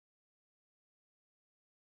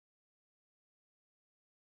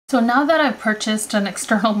So now that I've purchased an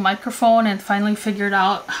external microphone and finally figured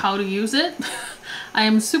out how to use it, I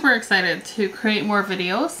am super excited to create more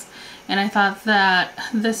videos. And I thought that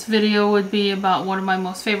this video would be about one of my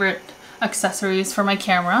most favorite accessories for my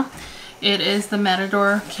camera. It is the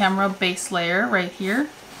Matador camera base layer right here.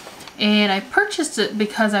 And I purchased it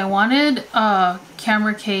because I wanted a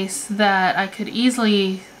camera case that I could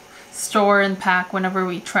easily store and pack whenever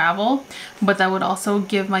we travel, but that would also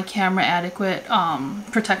give my camera adequate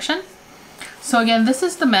protection. So again, this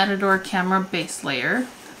is the Matador camera base layer.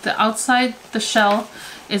 The outside, the shell,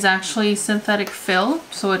 is actually synthetic fill,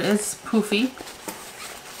 so it is poofy.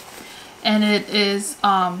 And it is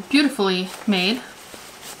beautifully made.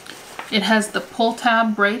 It has the pull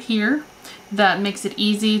tab right here that makes it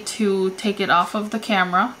easy to take it off of the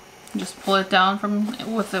camera. Just pull it down from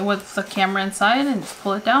with the camera inside and just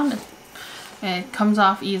pull it down and it comes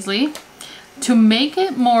off easily. To make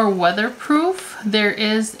it more weatherproof, there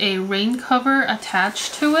is a rain cover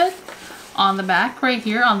attached to it on the back right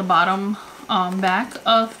here, on the bottom back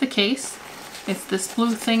of the case. It's this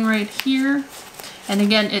blue thing right here. And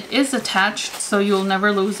again, it is attached, so you'll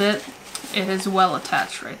never lose it. It is well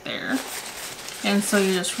attached right there. And so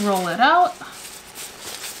you just roll it out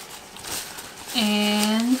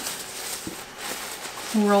and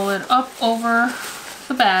roll it up over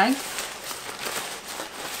the bag.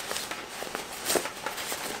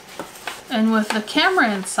 And with the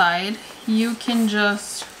camera inside, you can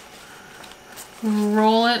just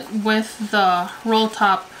roll it with the roll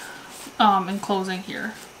top enclosing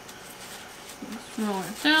here. Just roll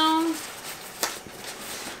it down.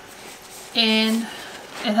 And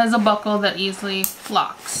it has a buckle that easily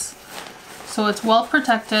locks. So it's well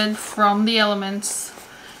protected from the elements.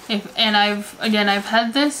 I've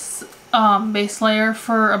had this base layer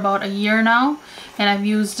for about a year now, and I've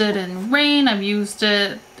used it in rain, I've used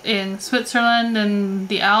it in Switzerland and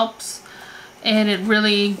the Alps, and it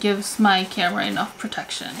really gives my camera enough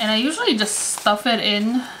protection. And I usually just stuff it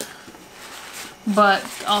in, but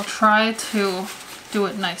I'll try to do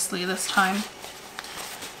it nicely this time.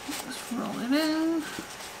 Just roll it in.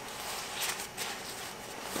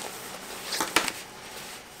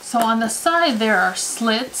 So on the side there are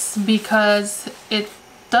slits because it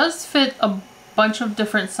does fit a bunch of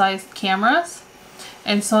different sized cameras,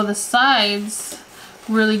 and so the sides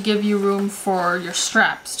really give you room for your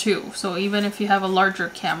straps too. So even if you have a larger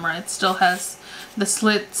camera, it still has the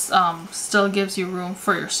slits, still gives you room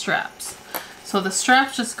for your straps. So the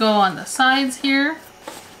straps just go on the sides here,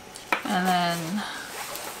 and then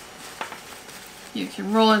you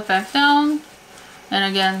can roll it back down, and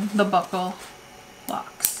again the buckle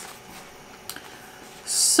locks.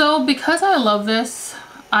 So because I love this,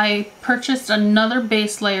 I purchased another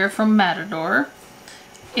base layer from Matador.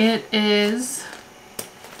 It is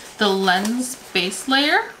the lens base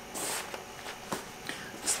layer.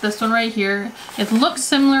 It's this one right here. It looks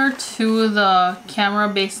similar to the camera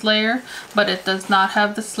base layer, but it does not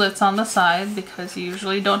have the slits on the side because you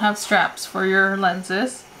usually don't have straps for your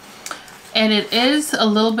lenses. And it is a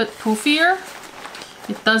little bit poofier.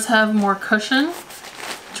 It does have more cushion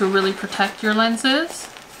to really protect your lenses.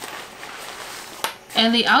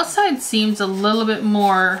 And the outside seems a little bit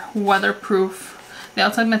more weatherproof. The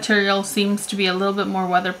outside material seems to be a little bit more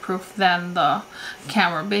weatherproof than the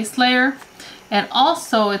camera base layer. And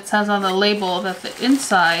also it says on the label that the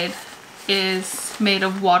inside is made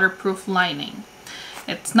of waterproof lining.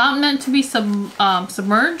 It's not meant to be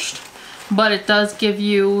submerged, but it does give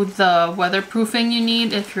you the weatherproofing you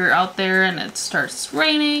need if you're out there and it starts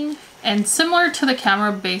raining. And similar to the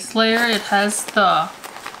camera base layer, it has the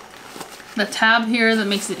tab here that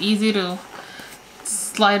makes it easy to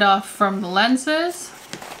slide off from the lenses,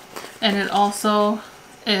 and it also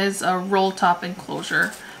is a roll top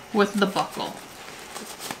enclosure with the buckle.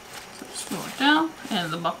 So just roll it down,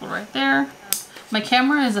 and the buckle right there. My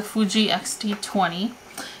camera is a Fuji X-T20,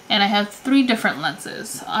 and I have 3 different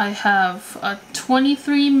lenses. I have a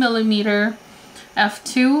 23mm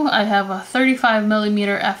f2, I have a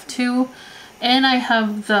 35mm f2, and I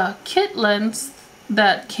have the kit lens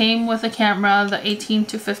that came with the camera, the 18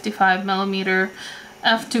 to 55mm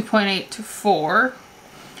f2.8 to 4,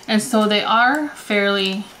 and so they are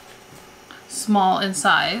fairly small in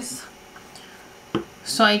size.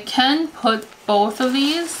 So I can put both of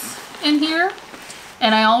these in here,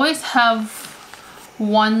 and I always have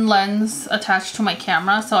one lens attached to my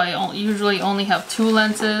camera, so I usually only have 2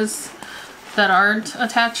 lenses that aren't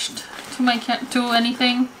attached to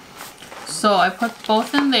anything. So I put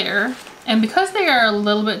both in there. And because they are a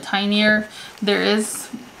little bit tinier, there is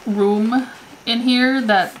room in here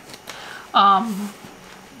that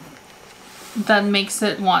that makes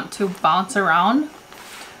it want to bounce around.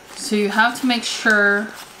 So you have to make sure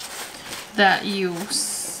that you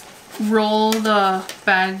roll the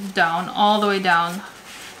bag down all the way down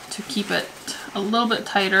to keep it a little bit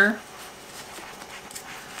tighter.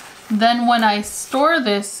 Then when I store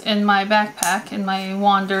this in my backpack, in my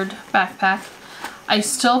Wandered backpack, I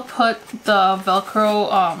still put the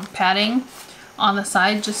Velcro padding on the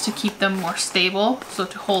side just to keep them more stable, so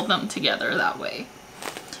to hold them together that way.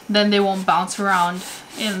 Then they won't bounce around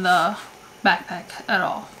in the backpack at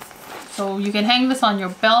all. So you can hang this on your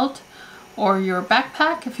belt or your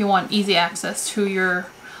backpack if you want easy access to your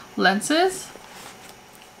lenses.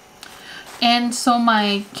 And so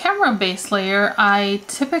my camera base layer, I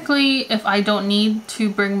typically, if I don't need to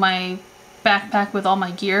bring my backpack with all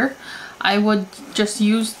my gear, I would just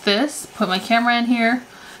use this, put my camera in here,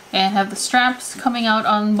 and have the straps coming out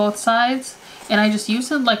on both sides, and I just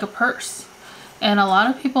use it like a purse. And a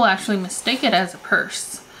lot of people actually mistake it as a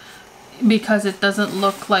purse because it doesn't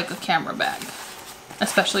look like a camera bag,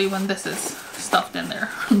 especially when this is stuffed in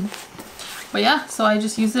there. But yeah, so I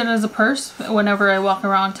just use it as a purse whenever I walk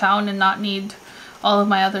around town and not need all of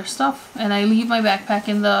my other stuff. And I leave my backpack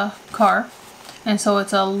in the car. And so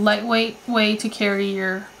it's a lightweight way to carry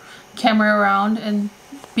your camera around and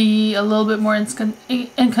be a little bit more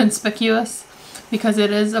inconspicuous because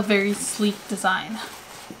it is a very sleek design.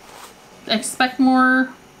 Expect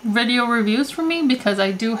more video reviews from me because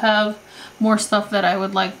I do have more stuff that I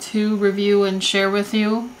would like to review and share with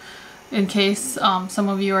you, in case some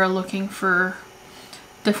of you are looking for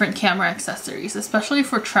different camera accessories, especially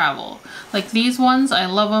for travel. Like these ones, I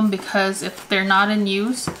love them because if they're not in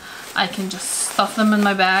use, I can just stuff them in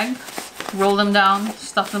my bag, roll them down,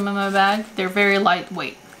 stuff them in my bag. They're very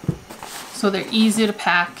lightweight. So they're easy to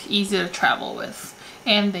pack, easy to travel with.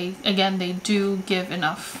 And they do give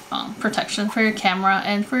enough protection for your camera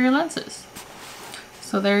and for your lenses.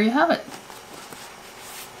 So there you have it.